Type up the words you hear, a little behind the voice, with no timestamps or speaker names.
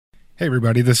Hey,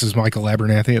 everybody. This is Michael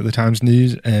Abernethy at the Times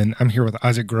News, and I'm here with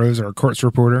Isaac Groves, our courts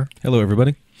reporter. Hello,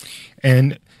 everybody.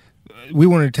 And we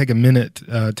wanted to take a minute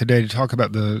today to talk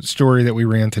about the story that we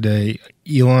ran today.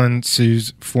 Elon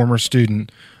sues former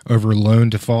student over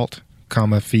loan default,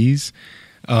 fees.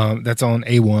 That's on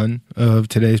A1 of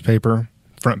today's paper,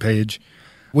 front page.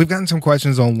 We've gotten some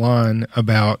questions online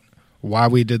about why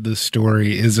we did this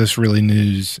story, is this really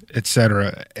news,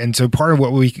 etc. And so part of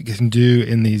what we can do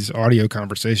in these audio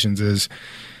conversations is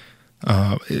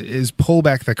pull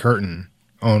back the curtain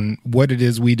on what it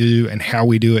is we do and how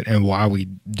we do it and why we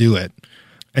do it.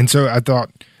 And so I thought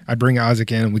I'd bring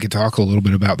Isaac in and we could talk a little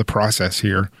bit about the process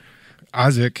here.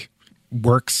 Isaac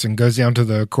works and goes down to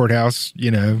the courthouse,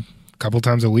 a couple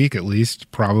times a week at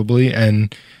least, probably,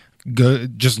 and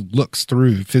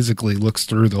physically looks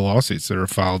through the lawsuits that are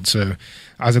filed. So,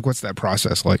 Isaac, what's that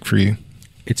process like for you?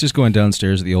 It's just going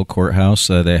downstairs at the old courthouse.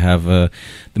 They have the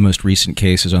most recent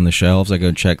cases on the shelves. I go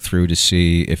and check through to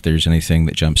see if there's anything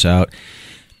that jumps out.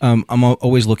 I'm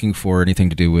always looking for anything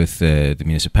to do with the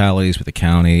municipalities, with the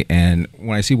county. And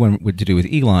when I see one to do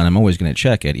with Elon, I'm always going to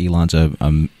check it. Elon's a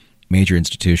major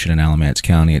institution in Alamance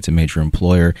County. It's a major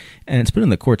employer, and it's been in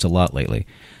the courts a lot lately.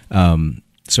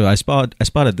 So I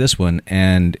spotted this one,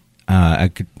 and I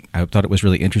thought it was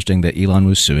really interesting that Elon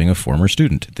was suing a former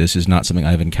student. This is not something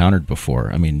I've encountered before.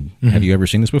 I mean, Have you ever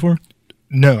seen this before?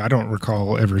 No, I don't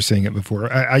recall ever seeing it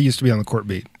before. I used to be on the court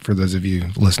beat, for those of you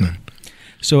listening.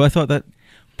 So I thought that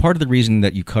part of the reason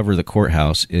that you cover the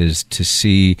courthouse is to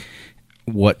see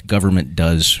what government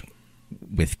does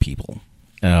with people.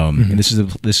 And this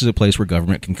is a place where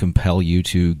government can compel you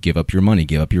to give up your money,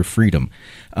 give up your freedom.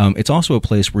 It's also a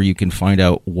place where you can find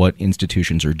out what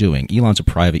institutions are doing. Elon's a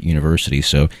private university,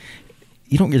 so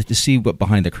you don't get to see what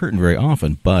behind the curtain very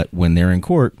often. But when they're in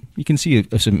court, you can see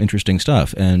some interesting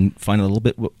stuff and find a little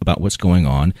bit about what's going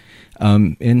on.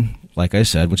 In, like I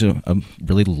said, which is a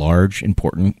really large,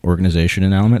 important organization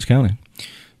in Alamance County.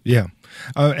 Yeah,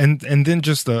 and then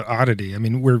just the oddity. I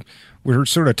mean, we're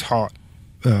sort of taught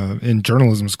in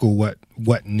journalism school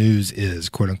what news is,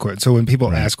 quote unquote. So when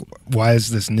people ask, why is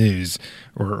this news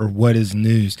or what is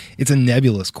news, it's a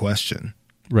nebulous question.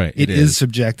 Right. It is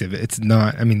subjective. It's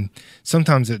not,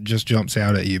 sometimes it just jumps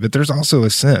out at you, but there's also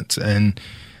a sense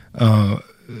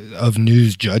of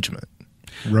news judgment.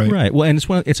 Right. Right. Well, and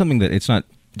it's something that it's not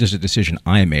just a decision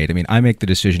I made. I mean, I make the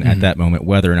decision at that moment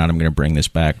whether or not I'm going to bring this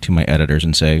back to my editors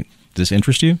and say, does this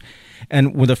interest you?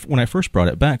 And when I first brought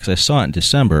it back, because I saw it in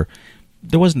December,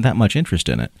 there wasn't that much interest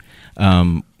in it.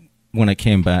 When I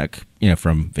came back,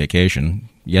 from vacation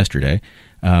yesterday,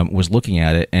 was looking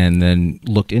at it and then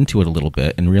looked into it a little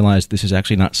bit and realized this is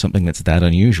actually not something that's that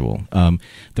unusual.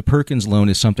 The Perkins loan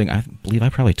is something I believe I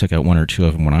probably took out one or two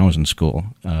of them when I was in school.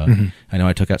 I know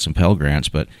I took out some Pell Grants,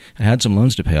 but I had some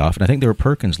loans to pay off, and I think they were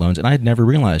Perkins loans, and I had never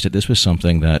realized that this was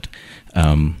something that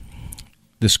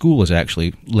the school is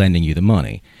actually lending you the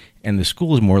money. And the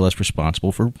school is more or less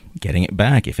responsible for getting it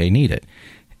back if they need it.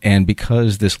 And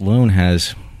because this loan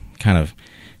has kind of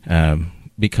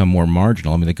become more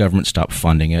marginal, the government stopped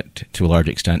funding it to a large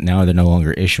extent. Now they're no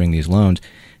longer issuing these loans.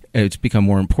 It's become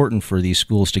more important for these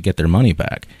schools to get their money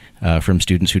back from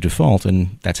students who default.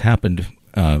 And that's happened.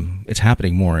 It's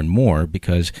happening more and more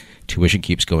because tuition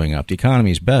keeps going up. The economy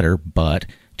is better, but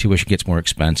tuition gets more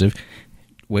expensive.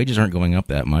 Wages aren't going up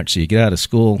that much, so you get out of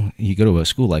school, you go to a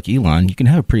school like Elon, you can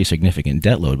have a pretty significant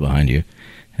debt load behind you,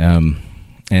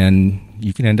 and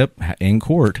you can end up in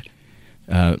court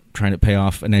trying to pay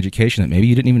off an education that maybe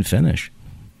you didn't even finish.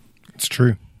 It's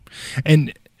true.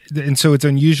 And so it's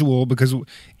unusual because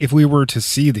if we were to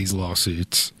see these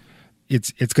lawsuits,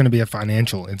 it's going to be a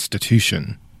financial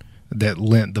institution that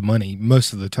lent the money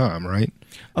most of the time, right?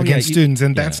 Against students,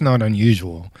 and that's not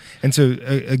unusual. And so,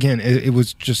 again, it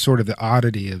was just sort of the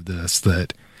oddity of this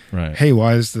that, hey,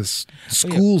 why is this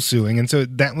school suing? And so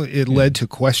it led to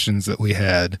questions that we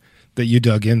had that you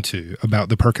dug into about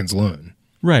the Perkins loan.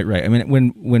 Right. I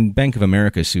mean, when Bank of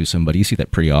America sues somebody, you see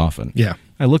that pretty often. Yeah.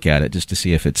 I look at it just to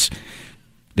see if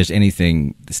there's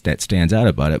anything that stands out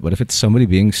about it. But if it's somebody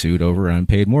being sued over an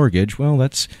unpaid mortgage, well,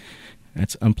 that's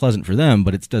unpleasant for them,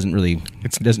 but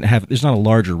there's not a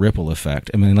larger ripple effect.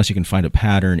 Unless you can find a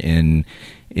pattern in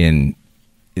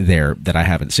there that I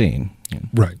haven't seen.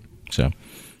 Right. So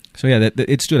yeah,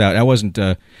 it stood out. I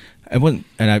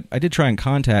did try and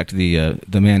contact the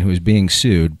man who was being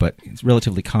sued, but it's a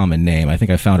relatively common name. I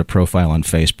think I found a profile on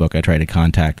Facebook. I tried to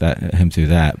contact him through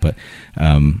that, but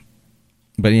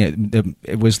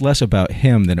it was less about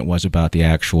him than it was about the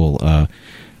actual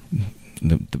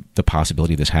the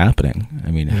possibility of this happening.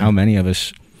 How many of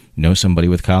us know somebody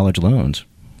with college loans?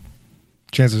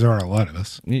 Chances are a lot of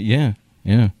us. Yeah.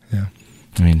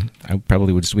 I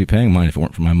probably would still be paying mine if it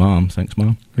weren't for my mom. Thanks,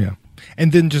 Mom. Yeah.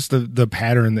 And then just the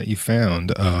pattern that you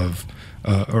found of,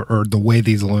 or the way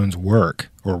these loans worked,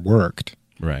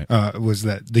 Right. Was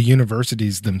that the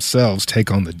universities themselves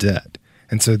take on the debt.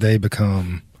 And so they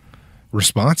become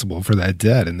responsible for that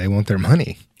debt and they want their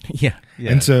money. Yeah.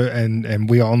 And so, and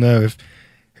we all know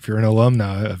if you're an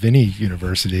alumni of any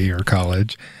university or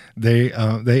college, they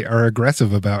are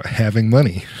aggressive about having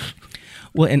money.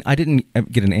 Well, and I didn't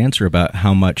get an answer about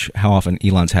how often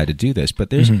Elon's had to do this,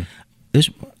 but there's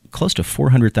close to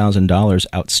 $400,000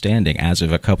 outstanding as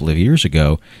of a couple of years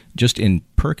ago, just in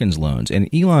Perkins loans.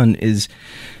 And Elon is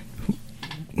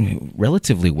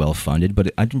relatively well funded,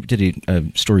 but I did a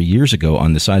story years ago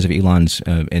on the size of Elon's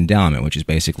endowment, which is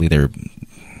basically their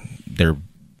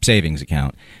savings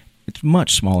account. It's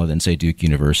much smaller than, say, Duke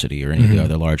University or any of the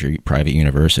other larger private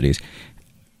universities.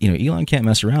 Elon can't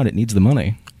mess around. It needs the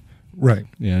money. Right.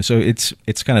 Yeah. So it's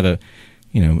kind of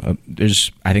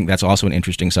I think that's also an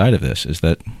interesting side of this, is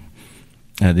that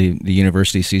the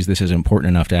university sees this as important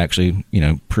enough to actually,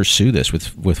 pursue this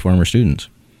with former students.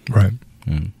 Right.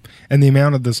 And the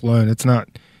amount of this loan, it's not,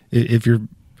 if you're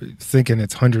thinking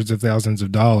it's hundreds of thousands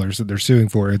of dollars that they're suing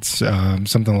for, it's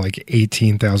something like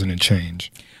 $18,000 and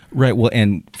change. Right. Well,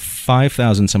 and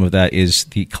 $5,000, some of that is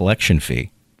the collection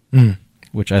fee,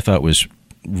 which I thought was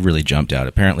really jumped out.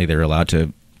 Apparently, they're allowed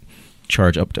to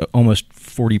charge up to almost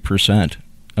 40%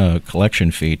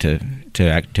 collection fee to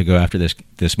go after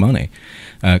this money,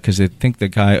 because they think the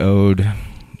guy owed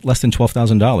less than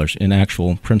 $12,000 in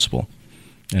actual principal,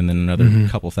 and then another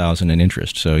couple thousand in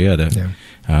interest. So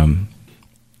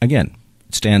again,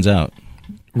 it stands out.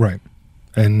 Right.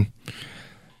 And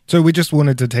so we just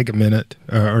wanted to take a minute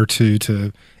or two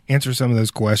to answer some of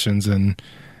those questions and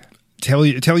tell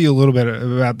you a little bit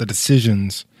about the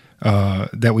decisions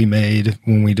that we made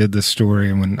when we did this story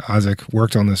and when Isaac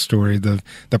worked on this story, the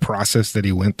process that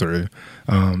he went through.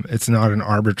 It's not an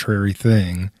arbitrary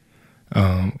thing.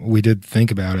 We did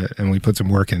think about it and we put some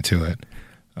work into it.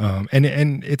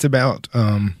 And it's about,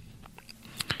 sometimes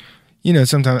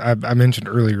I mentioned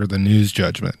earlier the news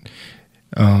judgment.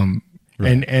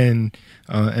 Right.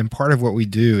 And part of what we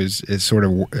do is sort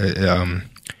of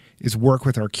is work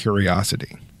with our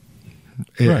curiosity.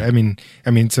 Right.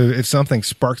 I mean, so if something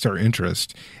sparks our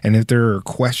interest, and if there are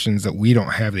questions that we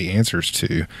don't have the answers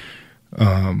to,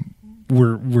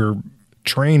 we're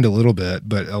trained a little bit,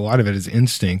 but a lot of it is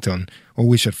instinct on, well,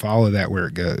 we should follow that where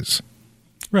it goes.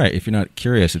 Right. If you're not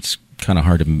curious, it's kind of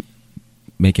hard to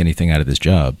make anything out of this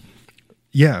job.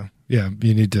 Yeah. You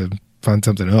need to find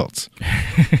something else.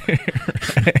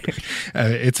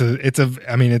 It's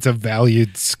a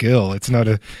valued skill. It's not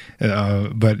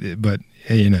but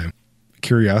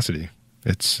curiosity.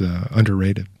 It's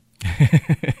underrated.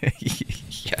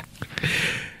 Yeah.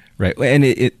 Right.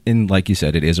 And like you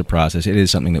said, it is a process. It is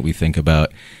something that we think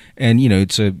about, and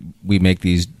we make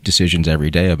these decisions every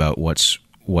day about what's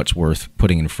worth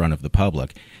putting in front of the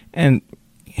public, and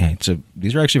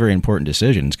these are actually very important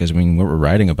decisions, because what we're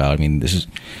writing about, this is,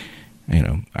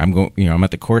 I'm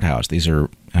at the courthouse. These are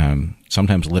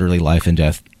sometimes literally life and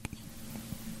death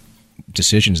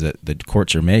decisions that the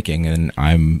courts are making, and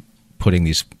I'm putting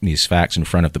these facts in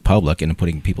front of the public and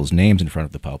putting people's names in front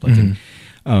of the public.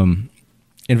 And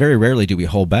very rarely do we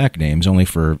hold back names, only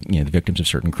for the victims of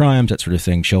certain crimes, that sort of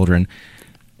thing, children.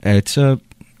 It's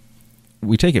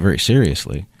we take it very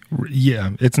seriously.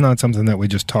 Yeah, it's not something that we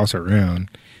just toss around.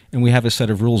 And we have a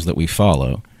set of rules that we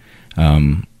follow.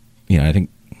 I think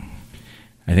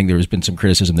there has been some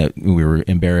criticism that we were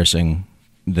embarrassing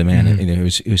the man who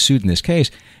was sued in this case,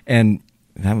 and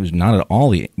that was not at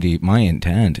all my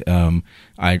intent.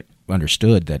 I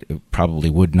understood that it probably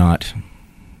would not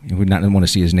want to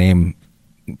see his name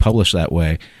published that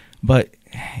way, but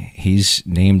he's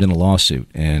named in a lawsuit,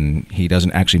 and he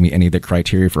doesn't actually meet any of the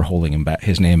criteria for holding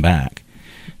his name back.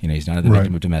 He's not the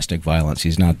victim of domestic violence.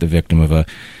 He's not the victim of a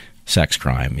sex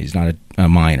crime. He's not a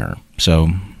minor. So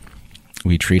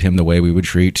we treat him the way we would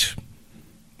treat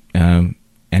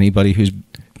anybody who's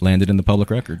landed in the public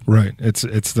record. Right.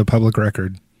 It's the public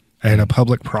record and a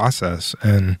public process.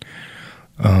 And,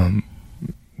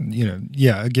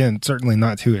 again, certainly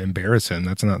not to embarrass him.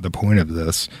 That's not the point of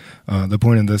this. The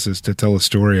point of this is to tell a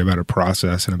story about a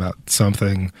process and about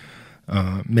something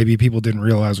maybe people didn't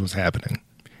realize was happening.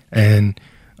 And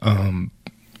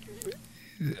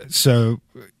so,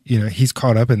 he's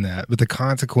caught up in that. But the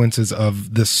consequences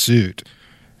of this suit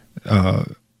are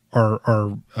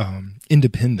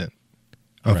independent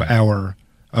of our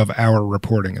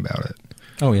reporting about it.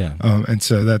 Oh yeah, and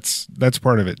so that's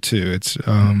part of it too. It's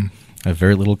I have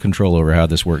very little control over how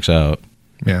this works out.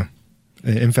 Yeah,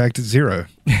 in fact, it's zero.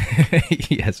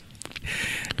 Yes.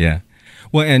 Yeah.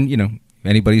 Well, and,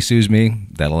 anybody sues me,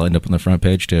 that'll end up on the front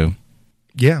page too.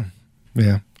 Yeah.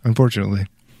 Unfortunately.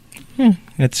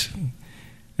 That's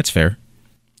fair.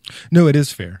 No, it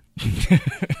is fair. I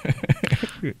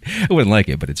wouldn't like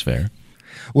it, but it's fair.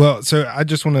 Well, so I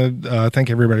just want to thank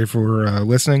everybody for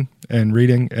listening and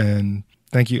reading, and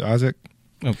thank you, Isaac.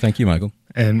 Oh, thank you, Michael.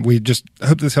 And we just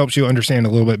hope this helps you understand a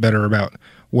little bit better about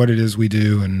what it is we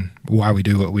do and why we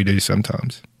do what we do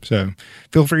sometimes. So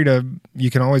feel free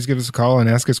you can always give us a call and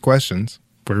ask us questions.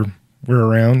 We're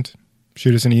around.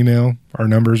 Shoot us an email. Our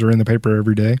numbers are in the paper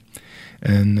every day.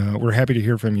 And we're happy to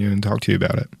hear from you and talk to you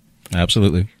about it.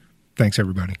 Absolutely. Thanks,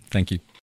 everybody. Thank you.